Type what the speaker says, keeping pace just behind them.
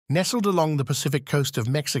Nestled along the Pacific coast of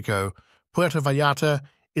Mexico, Puerto Vallarta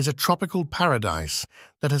is a tropical paradise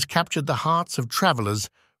that has captured the hearts of travelers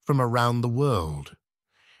from around the world.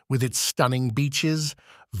 With its stunning beaches,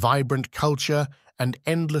 vibrant culture, and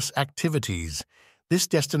endless activities, this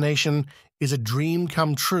destination is a dream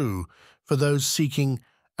come true for those seeking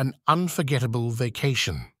an unforgettable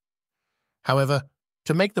vacation. However,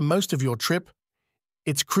 to make the most of your trip,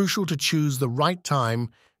 it's crucial to choose the right time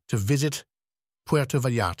to visit Puerto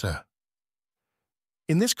Vallarta.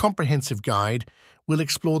 In this comprehensive guide, we'll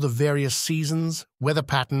explore the various seasons, weather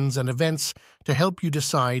patterns, and events to help you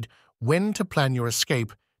decide when to plan your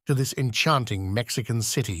escape to this enchanting Mexican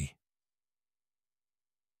city.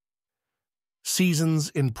 Seasons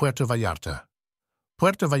in Puerto Vallarta.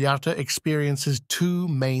 Puerto Vallarta experiences two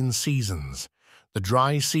main seasons, the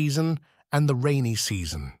dry season and the rainy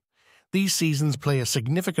season. These seasons play a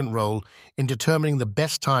significant role in determining the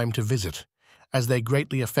best time to visit, as they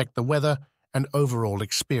greatly affect the weather and overall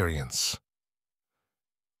experience.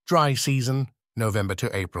 Dry season, November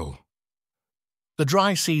to April. The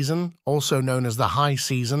dry season, also known as the high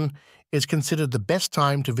season, is considered the best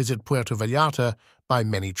time to visit Puerto Vallarta by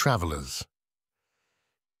many travelers.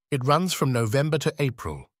 It runs from November to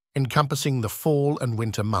April, encompassing the fall and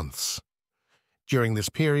winter months. During this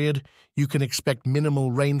period, you can expect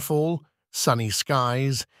minimal rainfall, sunny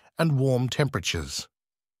skies, and warm temperatures.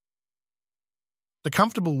 The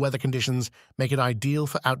comfortable weather conditions make it ideal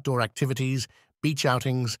for outdoor activities, beach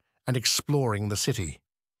outings, and exploring the city.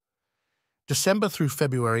 December through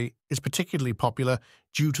February is particularly popular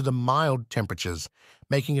due to the mild temperatures,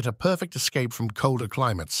 making it a perfect escape from colder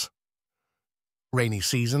climates. Rainy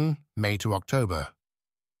season, May to October.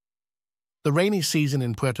 The rainy season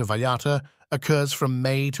in Puerto Vallarta occurs from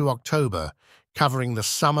May to October, covering the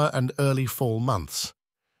summer and early fall months.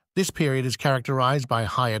 This period is characterized by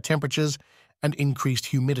higher temperatures and increased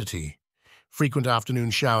humidity. Frequent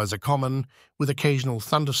afternoon showers are common, with occasional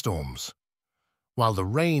thunderstorms. While the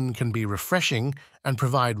rain can be refreshing and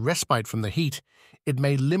provide respite from the heat, it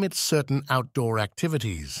may limit certain outdoor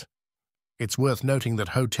activities. It's worth noting that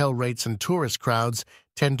hotel rates and tourist crowds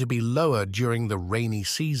tend to be lower during the rainy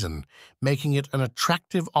season, making it an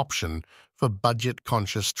attractive option for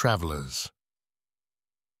budget-conscious travelers.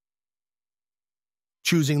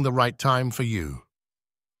 Choosing the right time for you.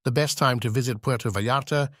 The best time to visit Puerto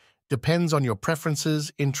Vallarta depends on your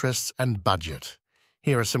preferences, interests, and budget.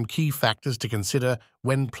 Here are some key factors to consider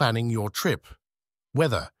when planning your trip.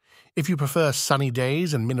 Weather. If you prefer sunny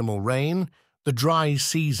days and minimal rain, the dry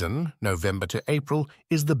season, November to April,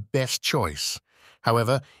 is the best choice.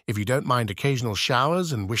 However, if you don't mind occasional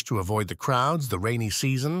showers and wish to avoid the crowds, the rainy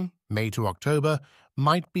season, May to October,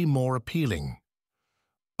 might be more appealing.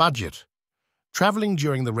 Budget. Traveling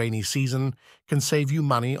during the rainy season can save you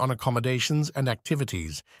money on accommodations and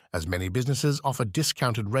activities, as many businesses offer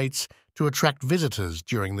discounted rates to attract visitors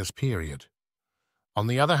during this period. On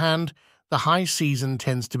the other hand, the high season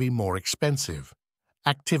tends to be more expensive.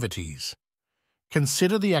 Activities.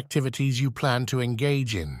 Consider the activities you plan to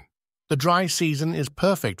engage in. The dry season is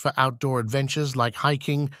perfect for outdoor adventures like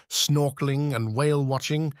hiking, snorkeling, and whale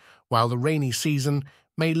watching, while the rainy season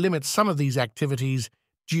may limit some of these activities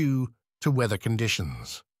due to weather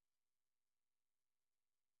conditions.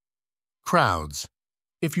 Crowds.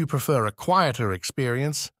 If you prefer a quieter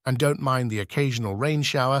experience and don't mind the occasional rain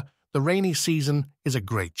shower, the rainy season is a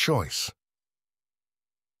great choice.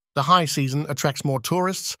 The high season attracts more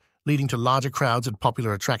tourists, leading to larger crowds at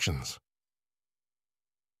popular attractions.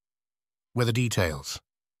 Weather details.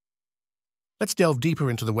 Let's delve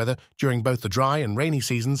deeper into the weather during both the dry and rainy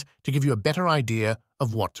seasons to give you a better idea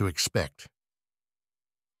of what to expect.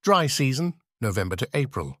 Dry season, November to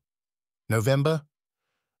April. November.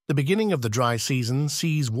 The beginning of the dry season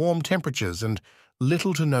sees warm temperatures and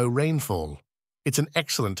little to no rainfall. It's an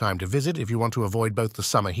excellent time to visit if you want to avoid both the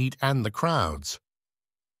summer heat and the crowds.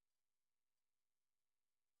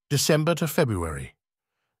 December to February.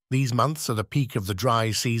 These months are the peak of the dry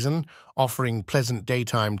season, offering pleasant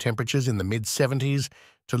daytime temperatures in the mid-70s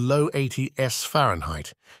to low 80s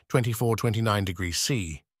Fahrenheit, 24-29 degrees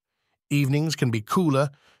C. Evenings can be cooler,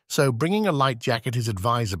 so bringing a light jacket is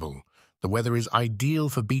advisable. The weather is ideal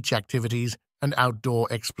for beach activities and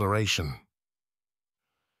outdoor exploration.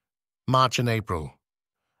 March and April.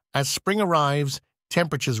 As spring arrives,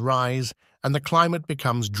 temperatures rise and the climate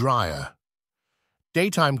becomes drier.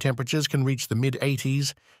 Daytime temperatures can reach the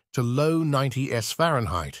mid-80s to low 90s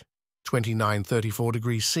Fahrenheit, 29-34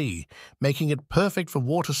 degrees C, making it perfect for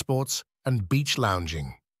water sports and beach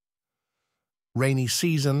lounging. Rainy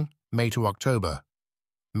season, May to October.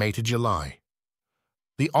 May to July.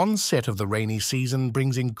 The onset of the rainy season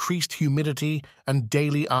brings increased humidity and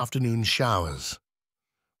daily afternoon showers.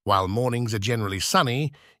 While mornings are generally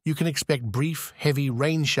sunny, you can expect brief, heavy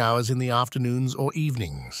rain showers in the afternoons or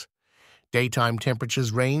evenings. Daytime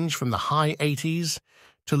temperatures range from the high 80s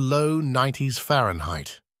to low 90s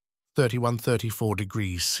Fahrenheit, 31-34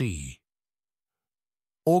 degrees C.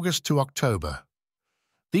 August to October.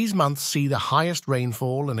 These months see the highest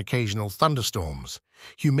rainfall and occasional thunderstorms.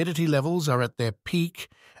 Humidity levels are at their peak,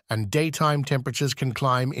 and daytime temperatures can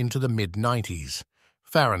climb into the mid-90s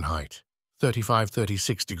Fahrenheit,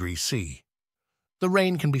 35-36 degrees C. The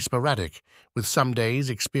rain can be sporadic, with some days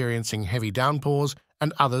experiencing heavy downpours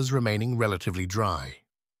and others remaining relatively dry.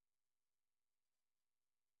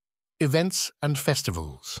 Events and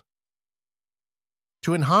festivals.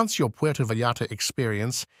 To enhance your Puerto Vallarta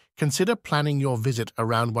experience, consider planning your visit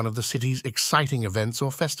around one of the city's exciting events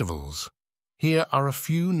or festivals. Here are a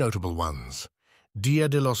few notable ones. Dia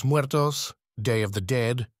de los Muertos, Day of the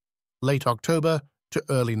Dead, late October to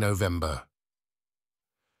early November.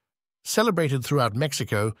 Celebrated throughout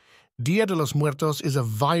Mexico, Dia de los Muertos is a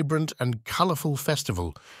vibrant and colorful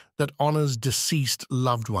festival that honors deceased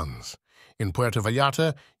loved ones. In Puerto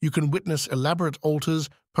Vallarta, you can witness elaborate altars,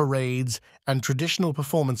 parades, and traditional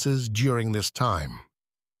performances during this time.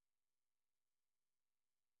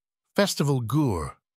 Festival Gur.